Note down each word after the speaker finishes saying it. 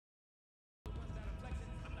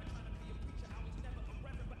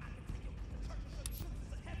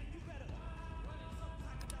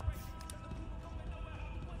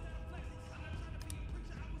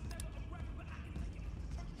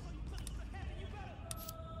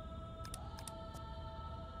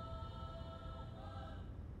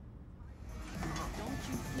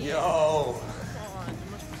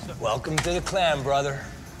Welcome to the clan, brother.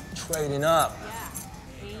 Trading up.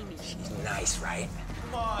 Yeah, Amy. She's nice, right?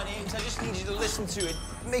 Come on, Ames, I just need you to listen to it.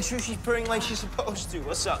 Make sure she's purring like she's supposed to.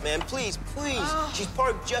 What's up, man? Please, please. Oh. She's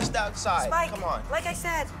parked just outside. Spike, Come on. like I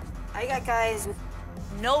said, I got guys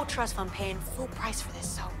no trust fund paying full price for this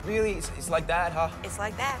soap. Really? It's like that, huh? It's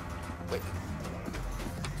like that. Wait.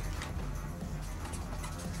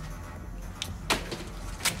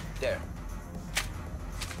 There.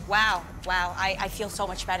 Wow, I feel so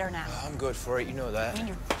much better now. I'm good for it, you know that. I mean,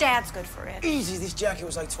 your dad's good for it. Easy, this jacket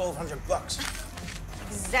was like 1,200 bucks.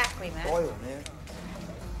 Exactly, man. Oil, man.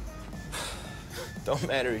 Don't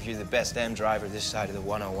matter if you're the best damn driver this side of the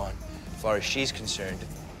 101. As far as she's concerned,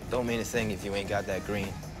 don't mean a thing if you ain't got that green.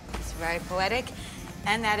 It's very poetic,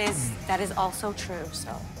 and that is also true,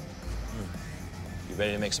 so. You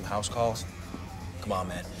ready to make some house calls? Come on,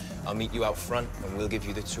 man. I'll meet you out front, and we'll give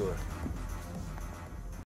you the tour.